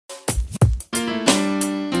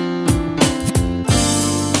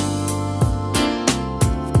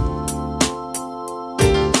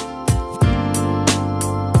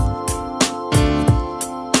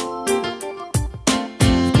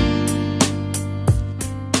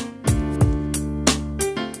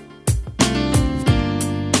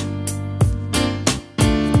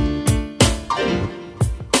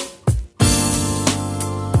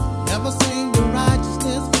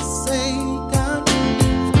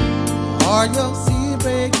for your seed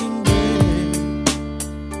breaking bread.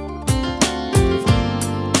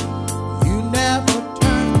 You never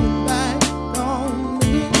turned your back on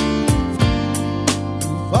me.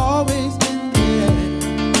 You've always been there.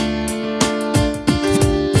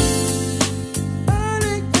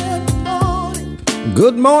 Early good morning.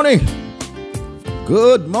 Good morning.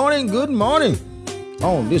 Good morning. Good morning.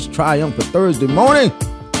 On this triumphant Thursday morning.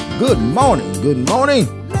 Good morning. Good morning.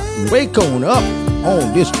 Wake on up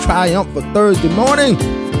on this triumphant Thursday morning.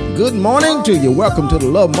 Good morning to you. Welcome to the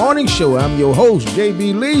Love Morning Show. I'm your host,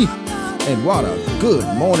 JB Lee. And what a good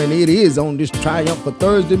morning it is on this triumphant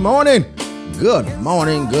Thursday morning. Good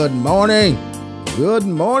morning. Good morning. Good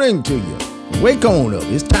morning to you. Wake on up.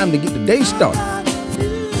 It's time to get the day started.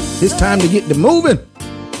 It's time to get the moving.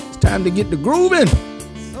 It's time to get the grooving.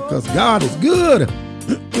 Because God is good.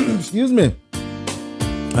 Excuse me.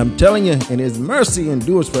 I'm telling you, and his mercy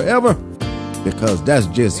endures forever, because that's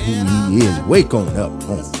just who he is. Wake on up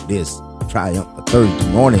on this triumphant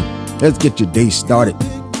Thursday morning. Let's get your day started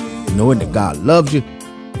knowing that God loves you.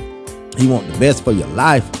 He wants the best for your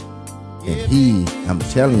life. And I'm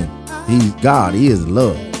telling you, God is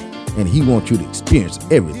love. And he wants you to experience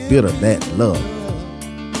every bit of that love.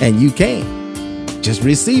 And you can. Just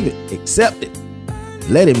receive it. Accept it.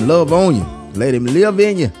 Let him love on you. Let him live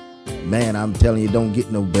in you. Man, I'm telling you, don't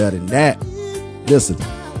get no better than that. Listen,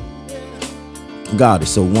 God is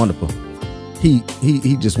so wonderful. He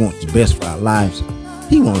just wants the best for our lives.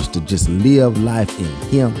 He wants to just live life in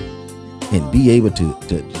him and be able to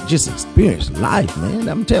just experience life, man.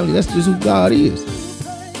 I'm telling you, that's just who God is.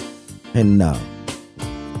 And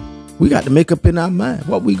we got to make up in our mind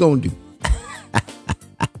what we gonna do.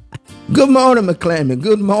 Good morning, McClammon.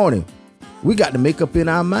 Good morning. We got to make up in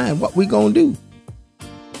our mind what we gonna do.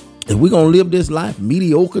 If we gonna live this life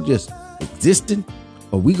mediocre, just existing,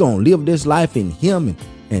 or we gonna live this life in him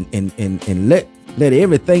and let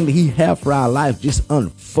everything that he have for our life just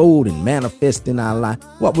unfold and manifest in our life,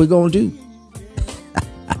 what we gonna do?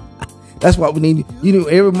 That's what we need. You know,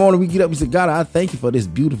 every morning we get up, we say, God, I thank you for this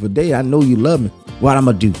beautiful day. I know you love me. What I'm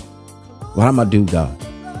gonna do? What I'm gonna do, God,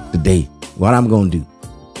 today? What I'm gonna do?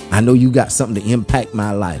 I know you got something to impact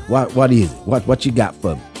my life. What is it? What you got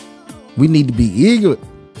for me? We need to be eager,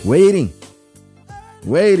 waiting.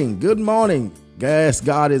 Good morning. Yes,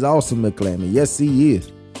 God is awesome, McClammon. Yes, he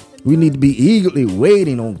is. We need to be eagerly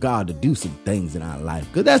waiting on God to do some things in our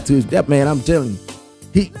life. Because that man, I'm telling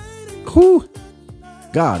you,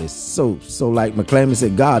 God is so like McClammon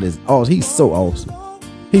said, God is awesome. He's so awesome.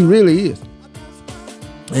 He really is.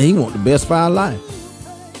 And he wants the best for our life.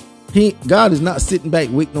 God is not sitting back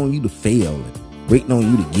waiting on you to fail and waiting on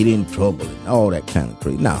you to get in trouble and all that kind of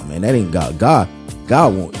crazy. Nah, man, that ain't God. God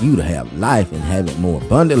wants you to have life and have it more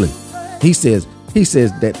abundantly. He says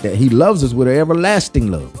that he loves us with an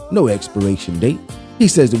everlasting love. No expiration date. He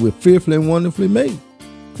says that we're fearfully and wonderfully made.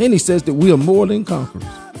 And he says that we are more than conquerors.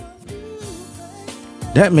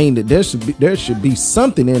 That means that there should be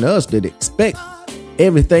something in us that expects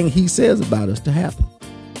everything he says about us to happen.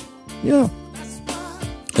 Yeah.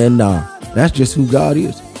 And that's just who God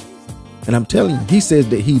is. And I'm telling you, he says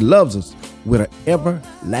that he loves us with an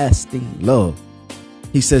everlasting love.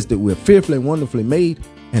 He says that we're fearfully and wonderfully made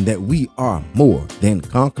and that we are more than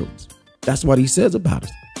conquerors. That's what he says about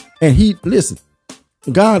us. And listen,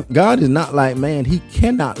 God is not like man. He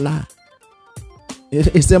cannot lie.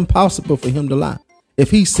 It's impossible for him to lie. If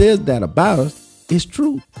he says that about us, it's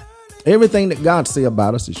true. Everything that God says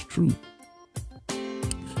about us is true.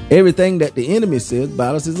 Everything that the enemy says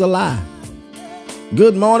about us is a lie.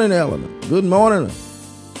 Good morning, Eleanor. Good morning.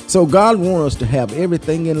 So God wants us to have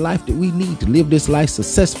everything in life that we need to live this life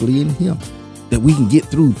successfully in him, that we can get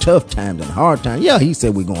through tough times and hard times. Yeah, he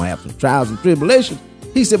said we're going to have some trials and tribulations.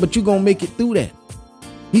 He said, but you're going to make it through that.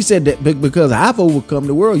 He said that because I've overcome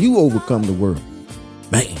the world, you overcome the world.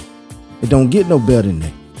 Man, it don't get no better than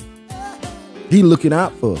that. He looking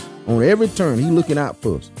out for us on every turn. He looking out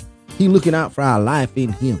for us. He looking out for our life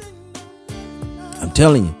in him. I'm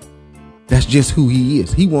telling you, that's just who he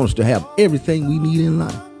is. He wants to have everything we need in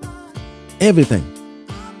life. Everything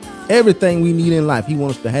we need in life, he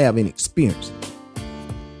wants to have and experience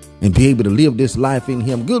and be able to live this life in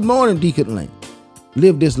him. Good morning, Deacon Lane.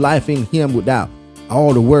 Live this life in him without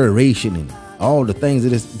all the worration and all the things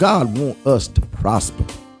that is. God wants us to prosper.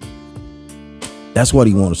 That's what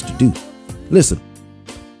he wants us to do. Listen,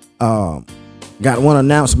 got one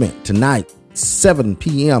announcement tonight, 7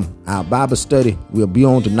 p.m. Our Bible study will be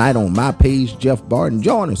on tonight on my page, Jeff Barton.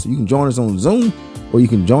 Join us. You can join us on Zoom or you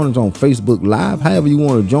can join us on Facebook Live. However you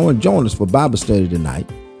want to join us for Bible study tonight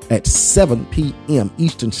at 7 p.m.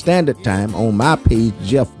 Eastern Standard Time on my page,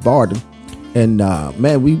 Jeff Barton. And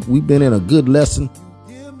man, we've been in a good lesson.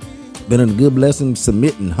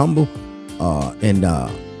 Submit and humble.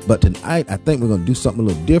 But tonight, I think we're gonna do something a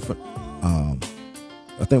little different. I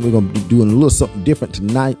think we're gonna be doing a little something different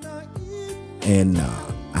tonight. And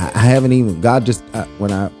I haven't even. God just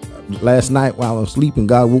last night while I was sleeping,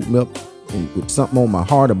 God woke me up with something on my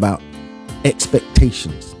heart about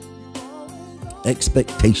expectations.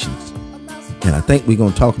 Expectations. And I think we're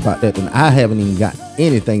going to talk about that. And I haven't even got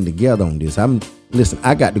anything together on this. Listen,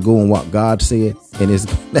 I got to go on what God said. And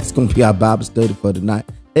that's going to be our Bible study for tonight.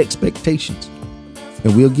 Expectations.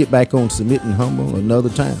 And we'll get back on submit and humble another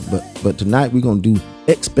time. But tonight we're going to do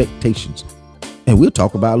expectations. And we'll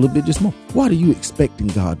talk about a little bit just more. What are you expecting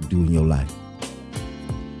God to do in your life?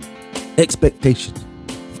 Expectations.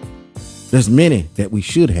 There's many that we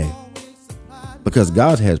should have. Because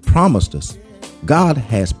God has promised us. God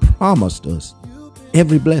has promised us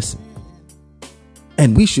every blessing.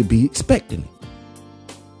 And we should be expecting it.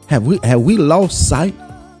 Have we lost sight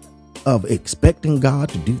of expecting God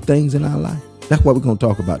to do things in our life? That's what we're going to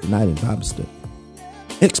talk about tonight in Bible study.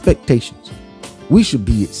 Expectations. We should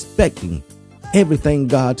be expecting everything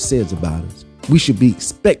God says about us. We should be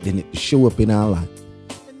expecting it to show up in our life.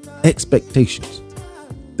 Expectations.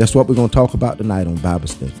 That's what we're going to talk about tonight on Bible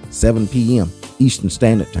study, 7 p.m. Eastern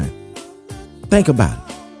Standard Time. Think about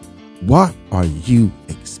it. What are you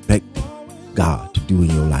expecting God to do in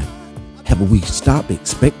your life? Have we stopped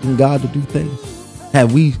expecting God to do things?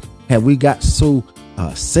 Have we got so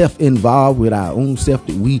self-involved with our own self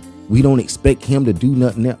that we don't expect him to do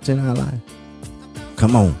nothing else in our life?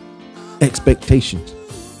 Come on. Expectations.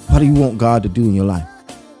 What do you want God to do in your life?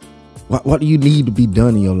 What do you need to be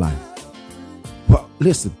done in your life? Well,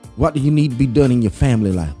 listen, what do you need to be done in your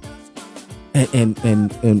family life? And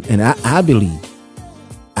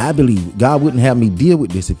I believe God wouldn't have me deal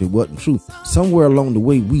with this if it wasn't true. Somewhere along the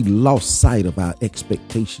way, we lost sight of our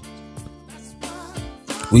expectations.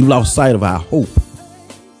 We lost sight of our hope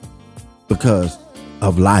because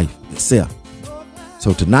of life itself.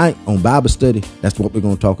 So tonight on Bible study, that's what we're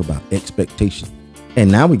going to talk about, expectation.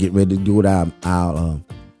 And now we get ready to do what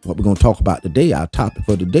what we're going to talk about today, our topic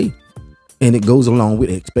for today. And it goes along with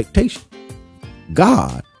expectation.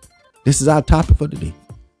 God, this is our topic for today.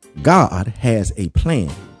 God has a plan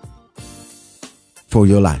for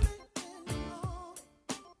your life.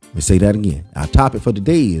 Let me say that again. Our topic for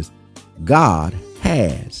today is God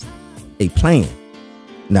has a plan.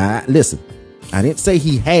 Now, listen, I didn't say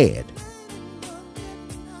he had.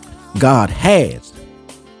 God has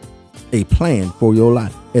a plan for your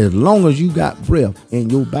life. As long as you got breath in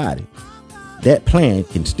your body, that plan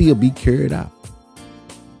can still be carried out.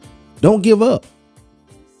 Don't give up.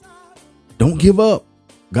 Don't give up.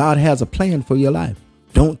 God has a plan for your life.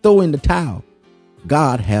 Don't throw in the towel.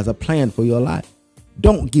 God has a plan for your life.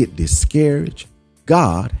 Don't get discouraged.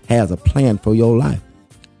 God has a plan for your life.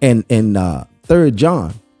 And in 3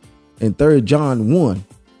 John 1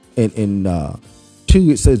 and in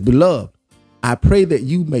 2, it says, Beloved, I pray that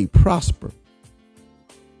you may prosper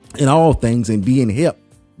in all things and be in health,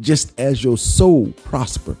 just as your soul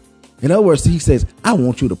prosper. In other words, he says, I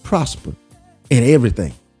want you to prosper in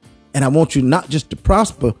everything. And I want you not just to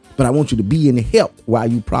prosper, but I want you to be in health while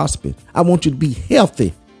you prosper. I want you to be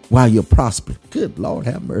healthy while you're prospering. Good Lord,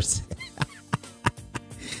 have mercy.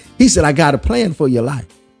 He said, I got a plan for your life.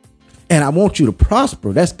 And I want you to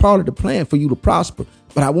prosper. That's part of the plan, for you to prosper.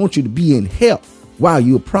 But I want you to be in health while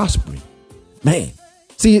you're prospering. Man,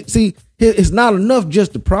 see, it's not enough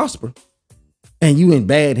just to prosper and you in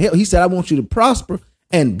bad health. He said, I want you to prosper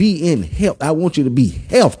and be in health. I want you to be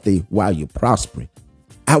healthy while you're prospering.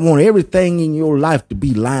 I want everything in your life to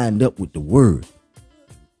be lined up with the word.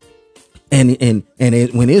 And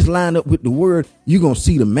when it's lined up with the word, you're going to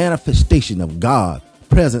see the manifestation of God's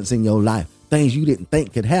presence in your life. Things you didn't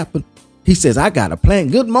think could happen. He says, I got a plan.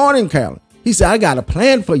 Good morning, Carolyn. He said, I got a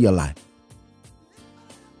plan for your life.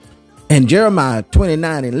 And Jeremiah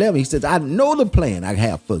 29:11, he says, I know the plan I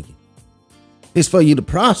have for you. It's for you to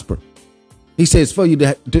prosper. He says for you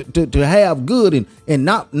to have good and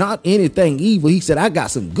not anything evil. He said, I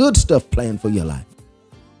got some good stuff planned for your life.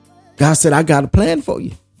 God said, I got a plan for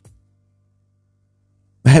you.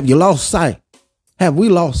 Have you lost sight? Have we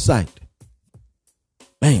lost sight?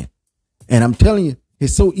 Man, and I'm telling you,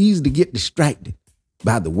 it's so easy to get distracted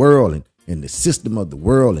by the world and the system of the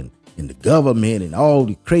world and the government and all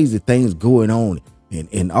the crazy things going on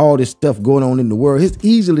and all this stuff going on in the world. It's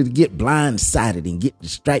easily to get blindsided and get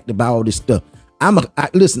distracted by all this stuff.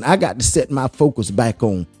 Listen, I got to set my focus back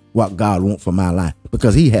on what God wants for my life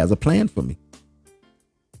because he has a plan for me.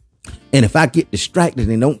 And if I get distracted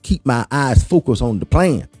and don't keep my eyes focused on the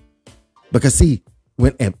plan, because see,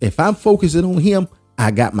 if I'm focusing on him,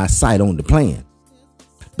 I got my sight on the plan.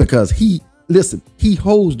 Because he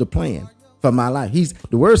holds the plan for my life.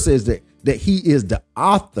 The word says that he is the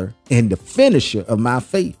author and the finisher of my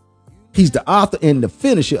faith. He's the author and the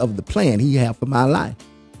finisher of the plan he has for my life.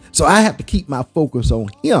 So I have to keep my focus on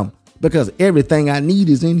him because everything I need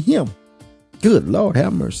is in him. Good Lord,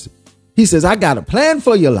 have mercy. He says, I got a plan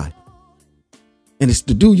for your life. And it's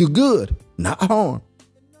to do you good, not harm.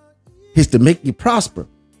 It's to make you prosper.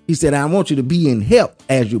 He said, I want you to be in health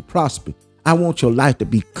as you prosper. I want your life to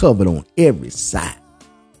be covered on every side.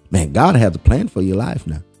 Man, God has a plan for your life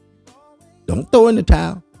now. Don't throw in the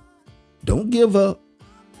towel. Don't give up.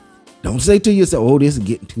 Don't say to yourself, oh, this is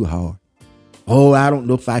getting too hard. Oh, I don't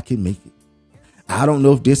know if I can make it. I don't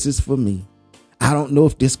know if this is for me. I don't know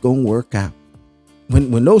if this going to work out.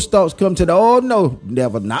 When those thoughts come to oh, no,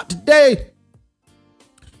 never, not today.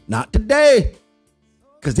 Not today.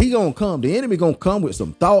 Because he going to come. The enemy going to come with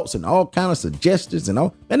some thoughts and all kind of suggestions and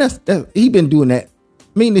all. And that's he been doing that.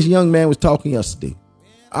 Me and this young man was talking yesterday.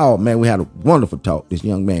 Oh, man, we had a wonderful talk. This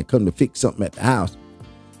young man come to fix something at the house.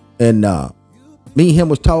 And me and him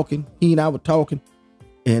was talking. He and I were talking.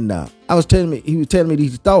 And he was telling me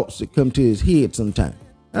these thoughts that come to his head sometimes.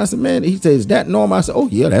 And I said, man, he said, is that normal? I said, oh,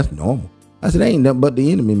 yeah, that's normal. I said, ain't nothing but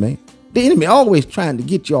the enemy, man. The enemy always trying to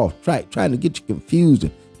get you off track, trying to get you confused,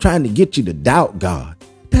 and trying to get you to doubt God.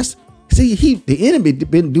 The enemy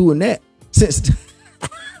been doing that since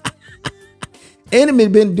enemy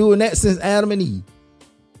been doing that since Adam and Eve.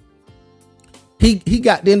 He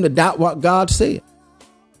got them to doubt what God said.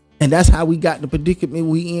 And that's how we got the predicament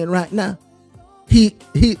we in right now. His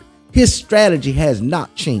strategy has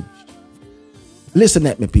not changed. Listen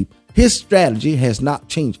at me, people. His strategy has not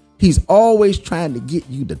changed. He's always trying to get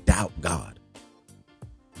you to doubt God.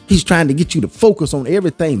 He's trying to get you to focus on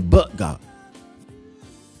everything but God.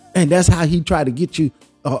 And that's how he tried to get you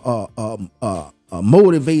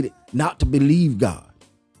motivated not to believe God.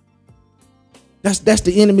 That's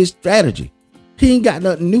the enemy's strategy. He ain't got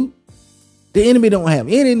nothing new. The enemy don't have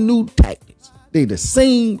any new tactics. They the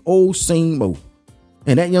same old.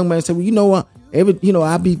 And that young man said, well, you know what?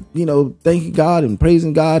 I be, thanking God and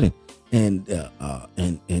praising God and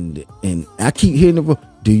I keep hearing the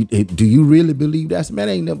do you really believe that? I said, man,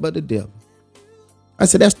 ain't nothing but the devil. I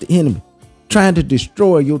said, that's the enemy trying to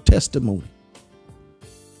destroy your testimony.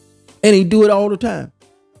 And he do it all the time.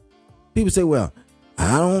 People say, well,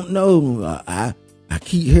 I don't know. I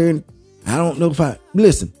keep hearing, I don't know if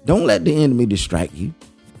listen, don't let the enemy distract you.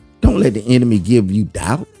 Don't let the enemy give you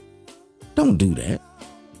doubt. Don't do that.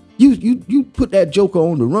 You put that joker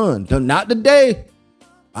on the run. Not today.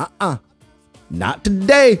 Not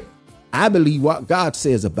today. I believe what God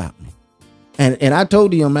says about me. And I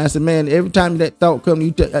told him, I said, man, every time that thought comes,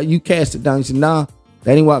 you cast it down. He said, nah,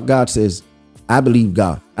 that ain't what God says. I believe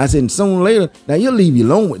God. I said, and sooner or later, now he'll leave you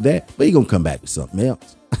alone with that, but he's going to come back to something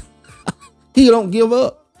else. He don't give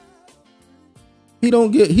up.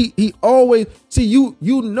 He always, see, you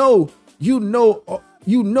know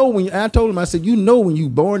when I told him, I said, when you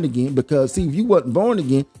born again, because see, if you wasn't born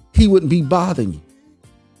again, he wouldn't be bothering you.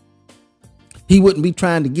 He wouldn't be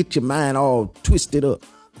trying to get your mind all twisted up.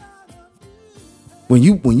 When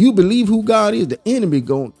you believe who God is, the enemy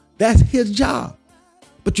that's his job.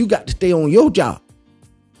 But you got to stay on your job.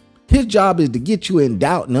 His job is to get you in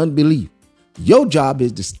doubt and unbelief. Your job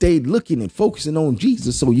is to stay looking and focusing on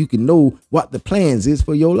Jesus so you can know what the plans is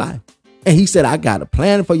for your life. And he said, I got a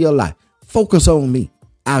plan for your life. Focus on me.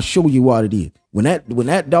 I'll show you what it is. When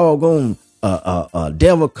that doggone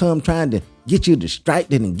devil come trying to get you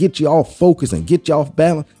distracted and get you off focus and get you off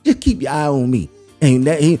balance, just keep your eye on me. And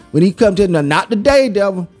when he comes to you, not today,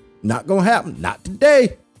 devil. Not going to happen. Not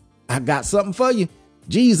today. I got something for you.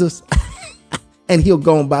 Jesus. And he'll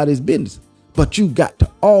go on about his business. But you got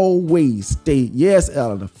to always stay. Yes,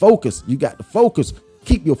 Ellen, focus. You got to focus.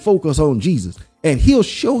 Keep your focus on Jesus. And he'll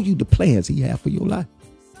show you the plans he has for your life.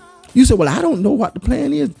 You say, well, I don't know what the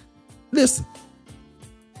plan is. Listen.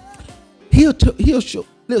 He'll tell you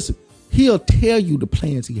the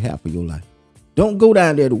plans he has for your life. Don't go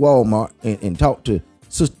down there to Walmart and talk to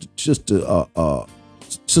Sister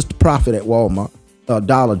Prophet at Walmart,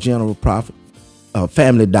 Dollar General Prophet,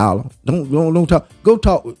 Family Dollar. Don't talk. Go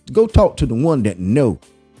talk to the one that know.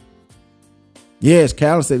 Yes,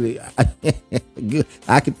 Carol said,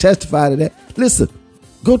 I can testify to that. Listen,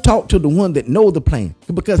 go talk to the one that know the plan,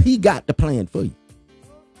 because he got the plan for you.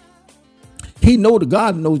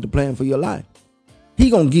 God knows the plan for your life. God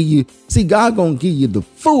gonna give you the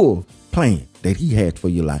full plan that he had for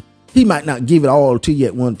your life. He might not give it all to you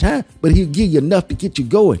at one time, but he'll give you enough to get you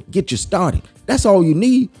going, get you started. That's all you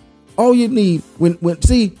need. All you need when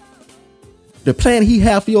the plan he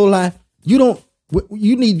have for your life, you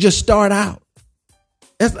need to just start out.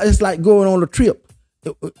 It's like going on a trip.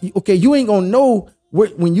 Okay, you ain't gonna know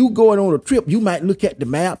when you going on a trip. You might look at the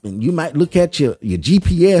map and you might look at your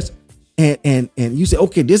GPS and you say,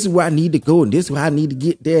 okay, this is where I need to go and this is where I need to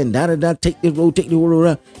get there and take this road, take the road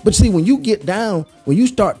around. But see, when you get down, when you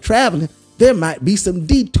start traveling, there might be some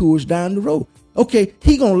detours down the road. Okay,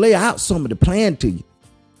 he gonna lay out some of the plan to you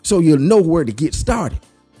so you'll know where to get started.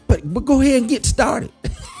 But go ahead and get started.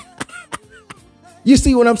 You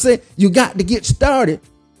see what I'm saying? You got to get started.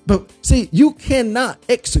 But see, you cannot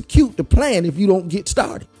execute the plan if you don't get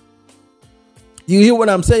started. You hear what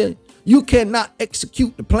I'm saying? You cannot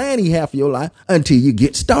execute the plan he has for your life until you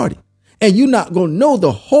get started. And you're not going to know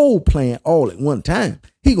the whole plan all at one time.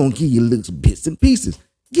 He's going to give you little bits and pieces.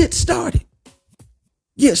 Get started.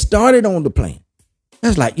 Get started on the plan.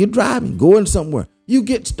 That's like you're driving, going somewhere. You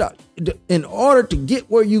get started. In order to get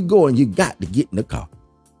where you're going, you got to get in the car.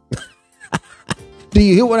 Do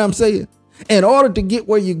you hear what I'm saying? In order to get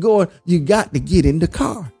where you're going, you got to get in the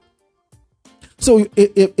car. So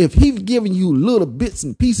if he's giving you little bits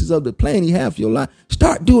and pieces of the plan he has for your life,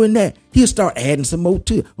 start doing that. He'll start adding some more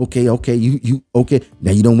to it. Okay, okay.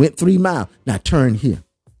 Now you done went 3 miles. Now turn here.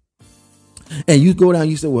 And you go down,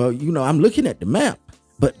 you say, well, I'm looking at the map,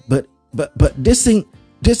 but this ain't,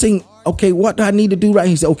 okay, what do I need to do right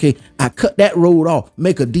here? He said, okay, I cut that road off,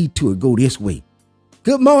 make a detour, go this way.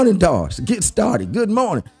 Good morning, Doris. Get started. Good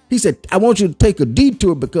morning. He said, I want you to take a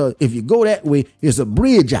detour because if you go that way, there's a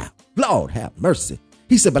bridge out. Lord have mercy.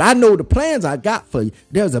 He said, but I know the plans I got for you.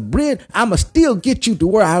 There's a bridge. I'ma still get you to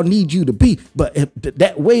where I need you to be. But if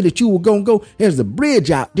that way that you were going to go, there's a bridge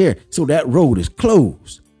out there. So that road is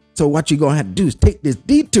closed. So what you're going to have to do is take this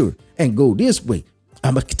detour and go this way.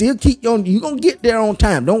 I'ma still keep you on. You're going to get there on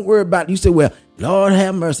time. Don't worry about it. You say, well, Lord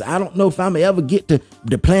have mercy. I don't know if I'm ever get to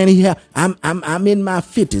the plan he have. I'm in my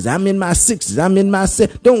 50s. I'm in my 60s. I'm in my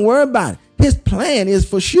 70s. Don't worry about it. His plan is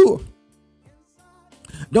for sure.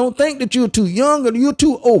 Don't think that you're too young or you're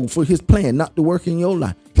too old for his plan not to work in your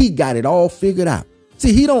life. He got it all figured out.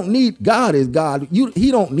 See, he don't need God is God. He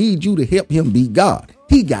don't need you to help him be God.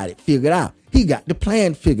 He got it figured out. He got the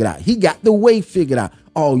plan figured out. He got the way figured out.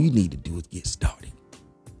 All you need to do is get started.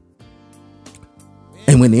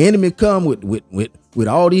 And when the enemy come with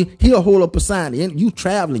all these, he'll hold up a sign. You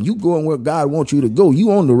traveling, you going where God wants you to go.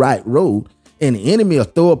 You on the right road, and the enemy will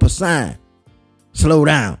throw up a sign. Slow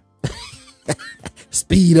down.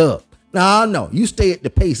 Speed up. No. You stay at the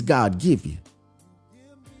pace God give you.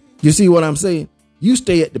 You see what I'm saying? You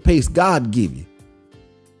stay at the pace God give you.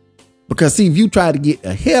 Because see, if you try to get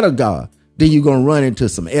ahead of God, then you're going to run into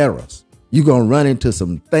some errors. You're going to run into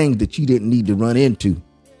some things that you didn't need to run into.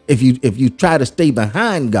 If you try to stay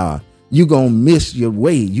behind God, you're going to miss your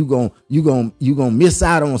way. You're going to miss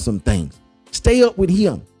out on some things. Stay up with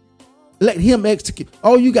him. Let him execute.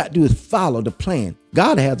 All you got to do is follow the plan.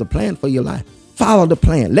 God has a plan for your life. Follow the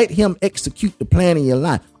plan. Let him execute the plan in your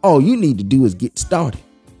life. All you need to do is get started.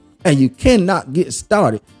 And you cannot get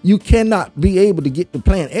started. You cannot be able to get the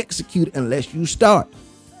plan executed unless you start.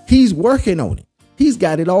 He's working on it. He's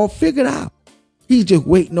got it all figured out. He's just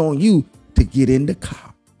waiting on you to get in the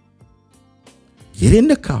car. Get in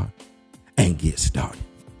the car and get started.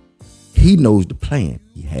 He knows the plan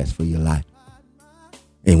he has for your life.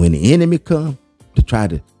 And when the enemy comes to try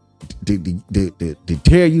to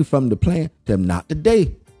deter you from the plan, tell him not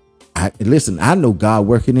today. Listen, I know God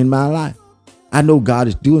working in my life. I know God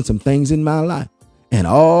is doing some things in my life. And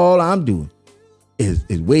all I'm doing is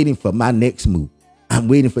waiting for my next move. I'm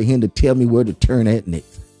waiting for him to tell me where to turn at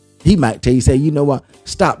next. He might tell you, say, you know what?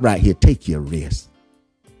 Stop right here. Take your rest.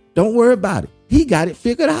 Don't worry about it. He got it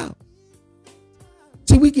figured out.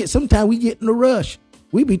 See, sometimes we get in a rush.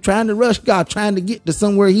 We be trying to rush God, trying to get to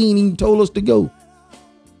somewhere he ain't even told us to go.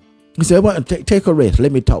 He said, well, take a rest.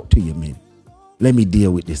 Let me talk to you a minute. Let me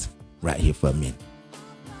deal with this right here for a minute.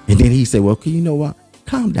 And then he said, well, okay, you know what?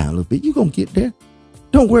 Calm down a little bit. You're going to get there.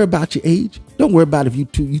 Don't worry about your age. Don't worry about if you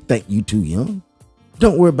think you too young.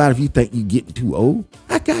 Don't worry about if you think you getting too old.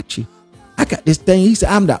 I got you. I got this thing. He said,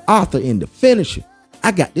 I'm the author and the finisher.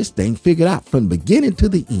 I got this thing figured out from the beginning to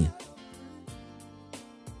the end.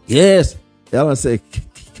 Yes. Ellen said,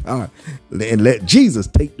 and let Jesus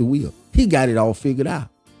take the wheel. He got it all figured out.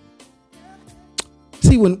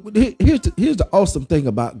 See, here's the awesome thing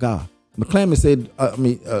about God. McClammon said,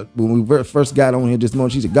 when we first got on here this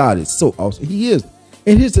morning, she said, God is so awesome. He is.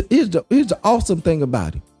 And here's the awesome thing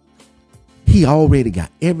about it. He already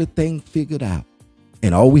got everything figured out.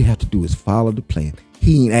 And all we have to do is follow the plan.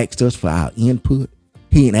 He ain't asked us for our input.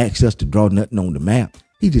 He ain't asked us to draw nothing on the map.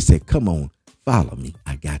 He just said, come on, follow me.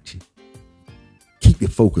 I got you. Keep your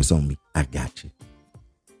focus on me. I got you.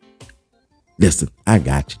 Listen, I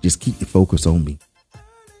got you. Just keep your focus on me.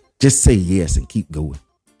 Just say yes and keep going.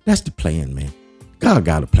 That's the plan, man. God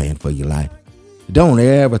got a plan for your life. Don't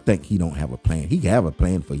ever think he don't have a plan. He have a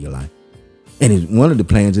plan for your life. And one of the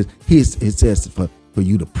plans is it says for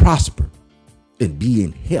you to prosper and be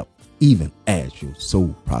in health, even as your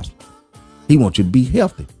soul prospers. He wants you to be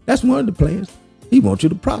healthy. That's one of the plans. He wants you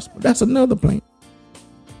to prosper. That's another plan.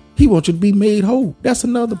 He wants you to be made whole. That's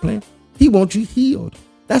another plan. He wants you healed.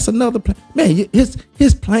 That's another plan. Man,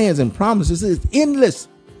 his plans and promises is endless.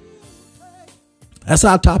 That's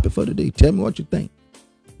our topic for today. Tell me what you think.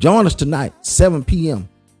 Join us tonight, 7 p.m.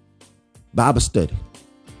 Bible study.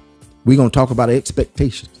 We're going to talk about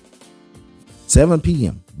expectations. 7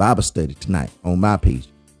 p.m. Bible study tonight on my page.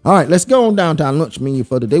 All right, let's go on down to our lunch menu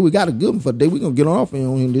for today. We got a good one for today. We're going to get on off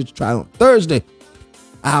on this Triumph Thursday.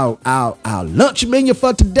 Our lunch menu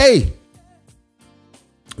for today.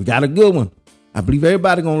 We got a good one. I believe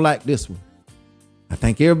everybody going to like this one. I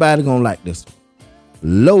think everybody going to like this one.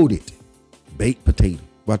 Loaded baked potato.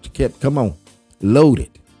 Watch your cap. Come on. Loaded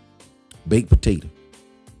baked potato.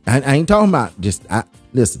 I ain't talking about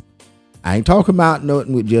listen. I ain't talking about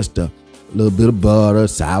nothing with just a little bit of butter,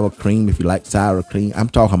 sour cream, if you like sour cream. I'm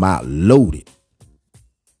talking about loaded.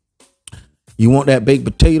 You want that baked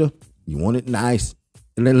potato? You want it nice?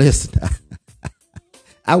 And then listen,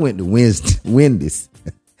 I went to Wendy's.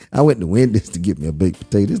 I went to Wendy's to get me a baked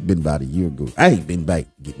potato. It's been about a year ago. I ain't been back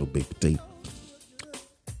to get no baked potato.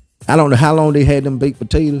 I don't know how long they had them baked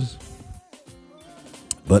potatoes.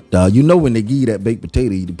 But when they give you that baked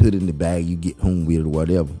potato, you put it in the bag, you get home with it or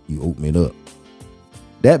whatever, you open it up.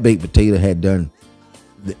 That baked potato had done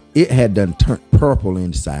turned purple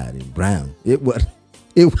inside and brown.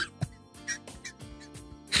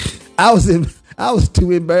 I was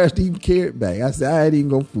too embarrassed to even carry it back. I said I ain't even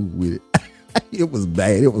gonna fool with it. It was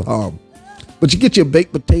bad. It was horrible. But you get your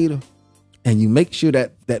baked potato and you make sure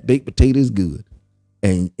that baked potato is good,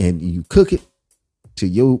 and you cook it to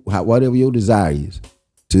whatever your desire is.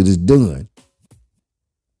 Till it's done,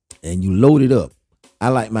 and you load it up. I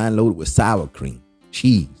like mine loaded with sour cream,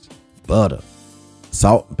 cheese, butter,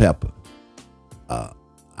 salt and pepper.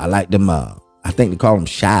 I like them. I think they call them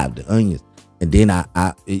chive, the onions, and then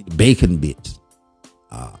I bacon bits.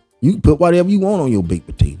 You can put whatever you want on your baked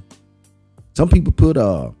potato. Some people put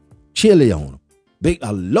chili on them.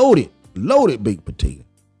 A loaded baked potato.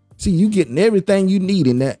 See, you getting everything you need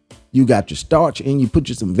in that. You got your starch and you put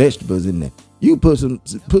some vegetables in there. You put some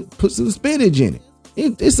spinach in it.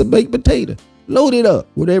 It's a baked potato. Load it up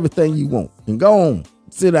with everything you want. And go on.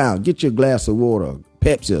 Sit down. Get your glass of water,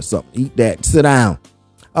 Pepsi or something. Eat that. Sit down.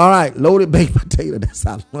 All right. Loaded baked potato. That's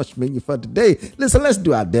our lunch menu for today. Listen, let's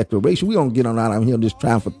do our declaration. We're going to get on out here on this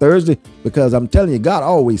Triumphal Thursday, because I'm telling you, God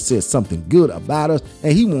always says something good about us,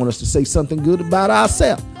 and he wants us to say something good about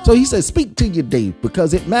ourselves. So he says, speak to your day,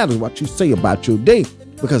 because it matters what you say about your day.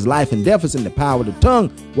 Because life and death is in the power of the tongue.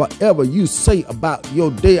 Whatever you say about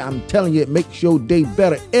your day, I'm telling you, it makes your day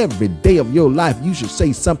better. Every day of your life, you should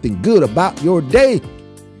say something good about your day.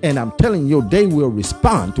 And I'm telling you, your day will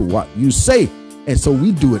respond to what you say. And so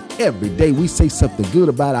we do it every day. We say something good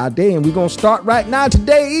about our day. And we're going to start right now.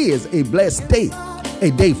 Today is a blessed day.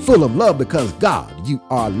 A day full of love, because God, you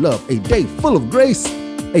are love. A day full of grace.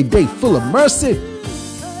 A day full of mercy.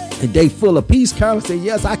 A day full of peace. Carla said,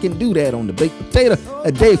 yes, I can do that on the baked potato.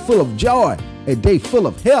 A day full of joy. A day full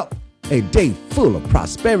of health. A day full of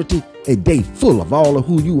prosperity. A day full of all of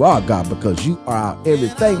who you are, God, because you are our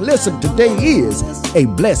everything. Listen, today is a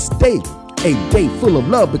blessed day. A day full of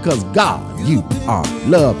love, because God, you are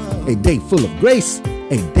love. A day full of grace.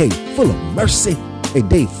 A day full of mercy. A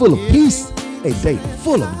day full of peace. A day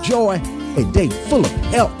full of joy. A day full of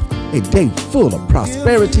health. A day full of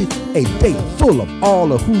prosperity, a day full of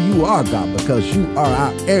all of who you are, God, because you are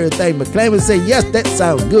our everything. McClain say, yes, that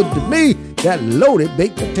sounds good to me. That loaded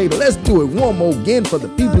baked potato. Let's do it one more again for the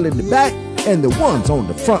people in the back and the ones on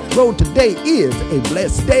the front row. Today is a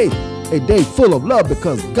blessed day, a day full of love,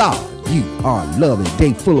 because God, you are love. A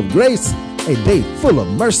day full of grace, a day full of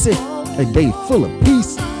mercy, a day full of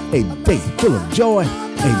peace, a day full of joy,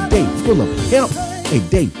 a day full of health, a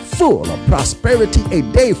day full of prosperity, a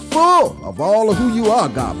day full of all of who you are,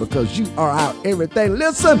 God, because you are our everything.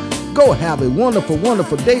 Listen, go have a wonderful,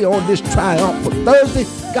 wonderful day on this Triumphal Thursday.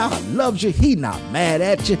 God loves you. He not mad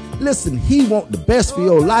at you. Listen, he want the best for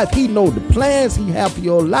your life. He know the plans he have for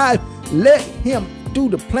your life. Let him do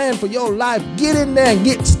the plan for your life. Get in there and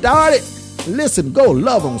get started. Listen, go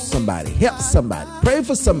love on somebody, help somebody, pray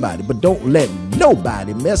for somebody, but don't let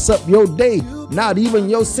nobody mess up your day, not even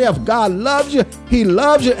yourself. God loves you, he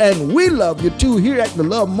loves you, and we love you too. Here at the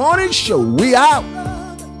Love Morning Show, we out.